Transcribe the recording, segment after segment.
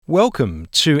Welcome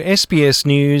to SBS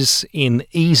News in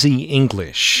Easy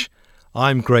English.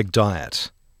 I'm Greg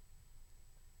Dyatt.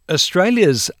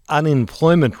 Australia's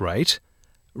unemployment rate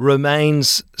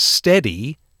remains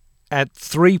steady at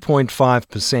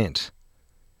 3.5%.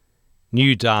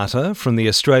 New data from the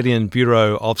Australian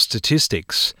Bureau of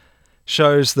Statistics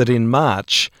shows that in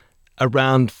March,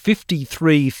 around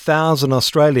 53,000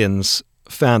 Australians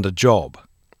found a job.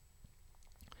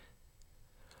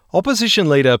 Opposition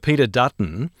leader Peter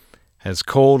Dutton has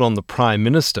called on the Prime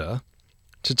Minister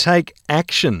to take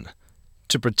action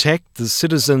to protect the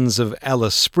citizens of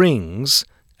Alice Springs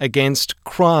against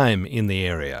crime in the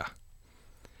area.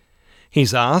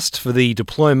 He's asked for the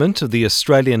deployment of the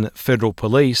Australian Federal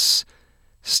Police,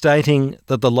 stating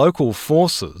that the local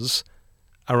forces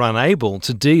are unable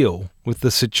to deal with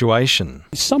the situation.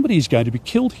 Somebody is going to be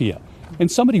killed here,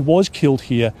 and somebody was killed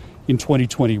here in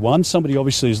 2021. Somebody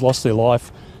obviously has lost their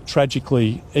life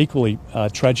tragically, equally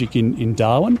tragic in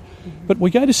Darwin. But we're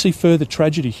going to see further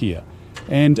tragedy here.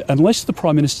 And unless the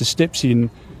Prime Minister steps in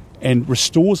and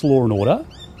restores law and order,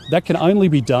 that can only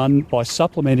be done by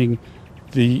supplementing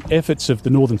the efforts of the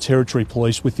Northern Territory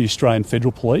Police with the Australian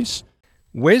Federal Police.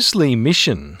 Wesley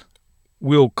Mission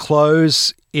will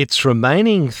close its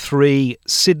remaining 3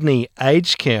 Sydney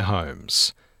aged care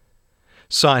homes,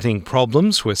 citing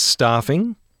problems with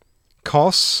staffing,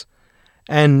 costs,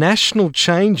 and national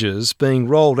changes being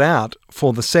rolled out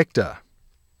for the sector.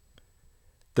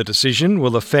 The decision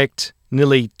will affect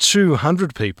nearly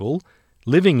 200 people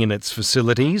living in its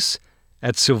facilities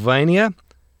at Sylvania,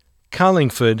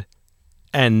 Carlingford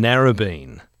and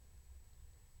Narrabeen.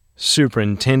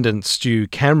 Superintendent Stu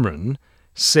Cameron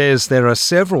says there are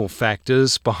several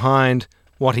factors behind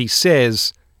what he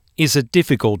says is a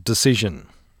difficult decision.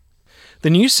 The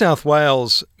New South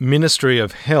Wales Ministry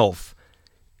of Health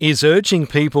is urging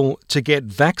people to get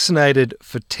vaccinated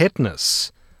for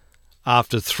tetanus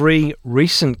after 3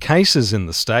 recent cases in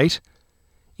the state,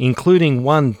 including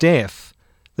one death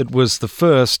that was the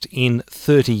first in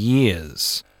 30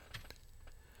 years.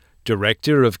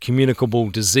 Director of Communicable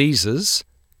Diseases,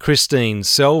 Christine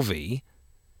Selvey,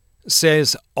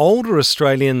 says older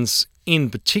Australians in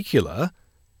particular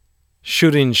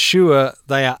should ensure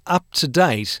they are up to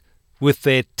date with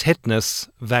their tetanus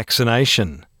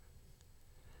vaccination.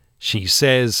 She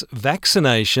says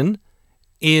vaccination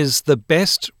is the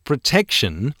best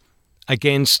protection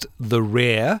against the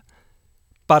rare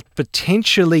but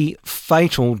potentially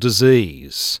fatal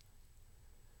disease.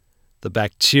 The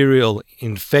bacterial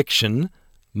infection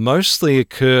mostly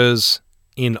occurs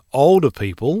in older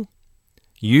people,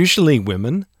 usually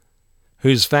women,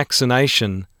 whose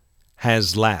vaccination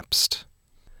has lapsed.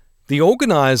 The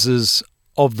organisers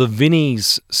of the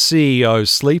Vinnie's CEO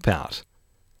Sleepout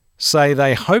say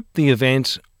they hope the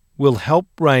event will help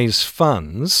raise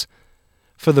funds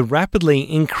for the rapidly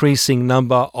increasing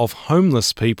number of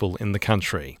homeless people in the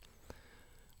country,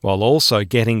 while also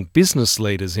getting business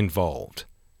leaders involved.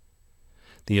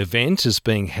 The event is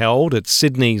being held at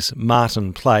Sydney's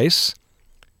Martin Place,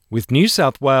 with New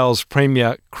South Wales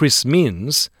Premier Chris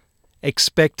Minns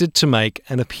expected to make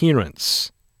an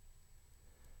appearance.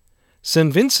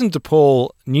 St Vincent de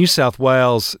Paul New South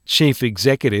Wales Chief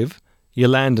Executive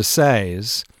Yolanda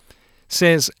Sayers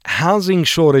says housing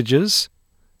shortages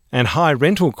and high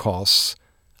rental costs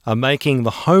are making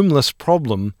the homeless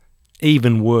problem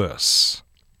even worse.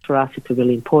 For us, it's a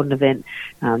really important event.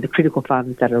 The critical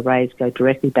funds that are raised go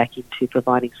directly back into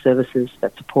providing services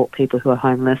that support people who are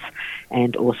homeless,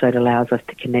 and also it allows us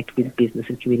to connect with business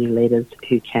and community leaders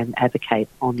who can advocate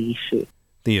on the issue.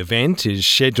 The event is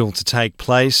scheduled to take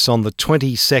place on the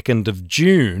 22nd of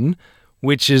June,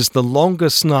 which is the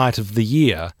longest night of the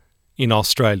year in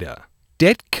Australia.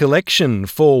 Debt collection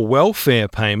for welfare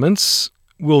payments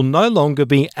will no longer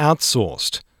be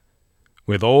outsourced,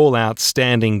 with all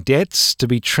outstanding debts to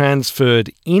be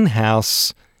transferred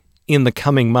in-house in the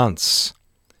coming months.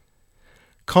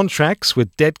 Contracts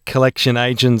with debt collection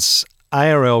agents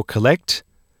ARL Collect,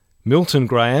 Milton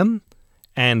Graham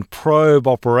and Probe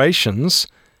Operations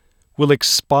will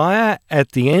expire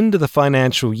at the end of the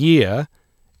financial year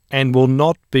and will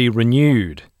not be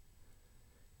renewed.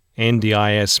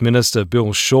 NDIS Minister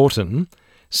Bill Shorten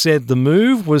said the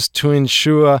move was to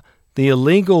ensure the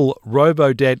illegal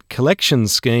robo-debt collection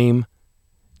scheme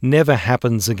never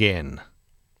happens again.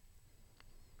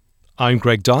 I'm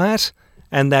Greg Dyatt,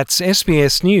 and that's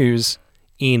SBS News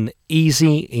in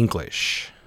Easy English.